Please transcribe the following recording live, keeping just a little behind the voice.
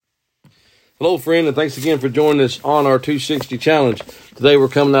Hello, friend, and thanks again for joining us on our 260 challenge. Today we're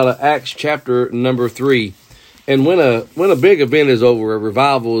coming out of Acts chapter number 3. And when a big event is over, a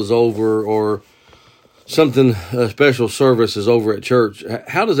revival is over, or something, a special service is over at church,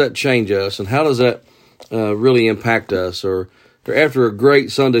 how does that change us, and how does that really impact us? Or after a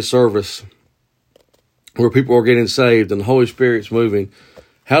great Sunday service where people are getting saved and the Holy Spirit's moving,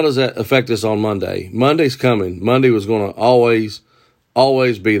 how does that affect us on Monday? Monday's coming. Monday was going to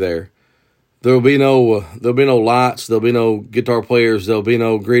always be there. There'll be no lights. There'll be no guitar players. There'll be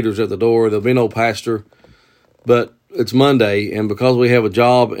no greeters at the door. There'll be no pastor. But it's Monday, and because we have a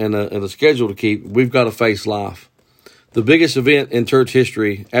job and a schedule to keep, we've got to face life. The biggest event in church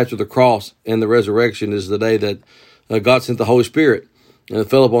history after the cross and the resurrection is the day that God sent the Holy Spirit and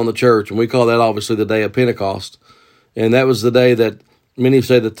it fell upon the church, and we call that obviously the day of Pentecost. And that was the day that many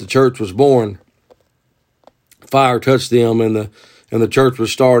say that the church was born. Fire touched them, and the church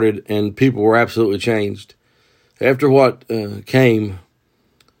was started, and people were absolutely changed. After what came,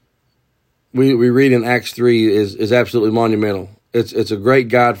 we read in Acts 3 is absolutely monumental. It's a great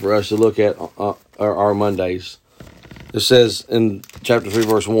guide for us to look at our Mondays. It says in chapter 3,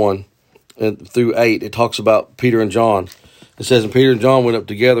 verse 1 and through 8, it talks about Peter and John. It says, and Peter and John went up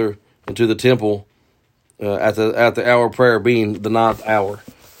together into the temple at the hour of prayer, being the 9th hour.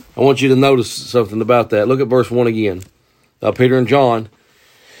 I want you to notice something about that. Look at verse 1 again. Peter and John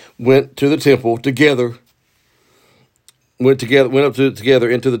went to the temple together. Went up together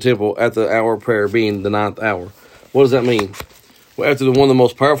into the temple at the hour of prayer, being the 9th hour. What does that mean? Well, after one of the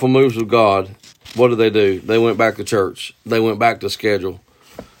most powerful moves of God, what did they do? They went back to church. They went back to schedule.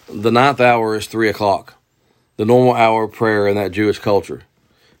 The 9th hour is 3 o'clock, the normal hour of prayer in that Jewish culture.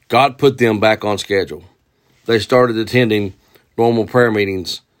 God put them back on schedule. They started attending normal prayer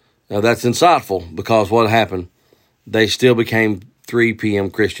meetings. Now that's insightful, because what happened? They still became 3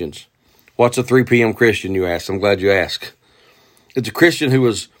 p.m. Christians. What's a 3 p.m. Christian, you ask? I'm glad you asked. It's a Christian who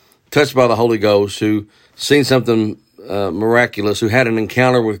was touched by the Holy Ghost, who seen something miraculous, who had an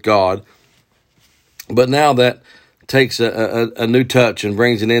encounter with God, but now that takes a new touch and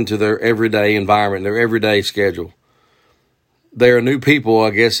brings it into their everyday environment, their everyday schedule. They are new people,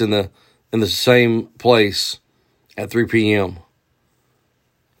 I guess, in the same place at 3 p.m.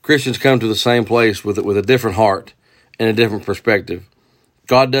 Christians come to the same place with a different heart and a different perspective.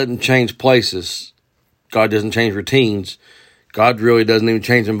 God doesn't change places. God doesn't change routines. God really doesn't even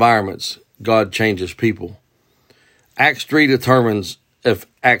change environments. God changes people. Acts 3 determines if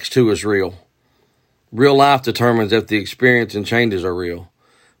Acts 2 is real. Real life determines if the experience and changes are real.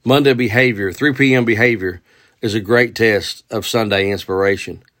 Monday behavior, 3 p.m. behavior, is a great test of Sunday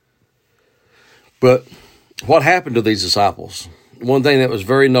inspiration. But what happened to these disciples? One thing that was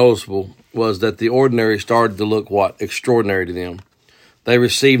very noticeable was that the ordinary started to look extraordinary to them. They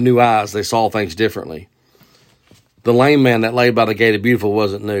received new eyes. They saw things differently. The lame man that lay by the gate of Beautiful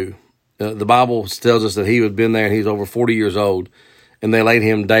wasn't new. The Bible tells us that he had been there, and he was over 40 years old, and they laid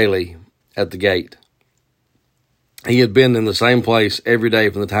him daily at the gate. He had been in the same place every day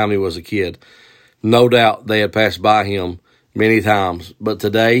from the time he was a kid. No doubt they had passed by him many times, but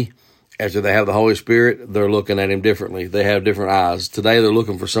today, after they have the Holy Spirit, they're looking at him differently. They have different eyes. Today they're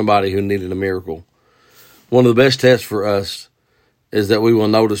looking for somebody who needed a miracle. One of the best tests for us is that we will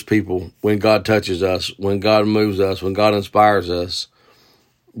notice people when God touches us, when God moves us, when God inspires us.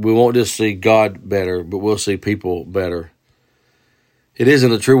 We won't just see God better, but we'll see people better. It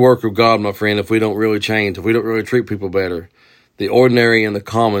isn't a true work of God, my friend, if we don't really change, if we don't really treat people better. The ordinary and the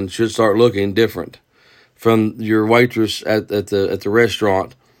common should start looking different. From your waitress at the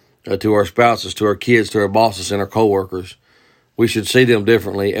restaurant, to our spouses, to our kids, to our bosses and our coworkers. We should see them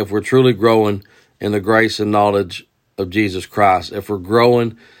differently if we're truly growing in the grace and knowledge of Jesus Christ. If we're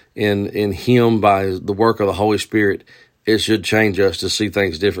growing in Him by the work of the Holy Spirit, it should change us to see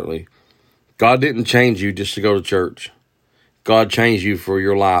things differently. God didn't change you just to go to church. God changed you for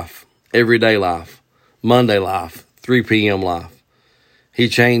your life, everyday life, Monday life, 3 p.m. life. He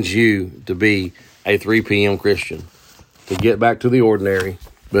changed you to be a 3 p.m. Christian, to get back to the ordinary,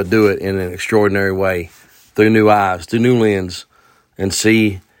 but do it in an extraordinary way, through new eyes, through new lens, and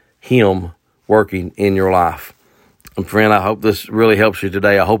see Him working in your life. And friend, I hope this really helps you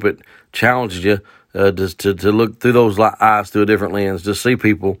today. I hope it challenges you to look through those eyes through a different lens, to see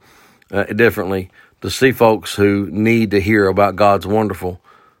people differently, to see folks who need to hear about God's wonderful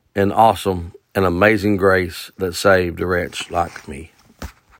and awesome and amazing grace that saved a wretch like me.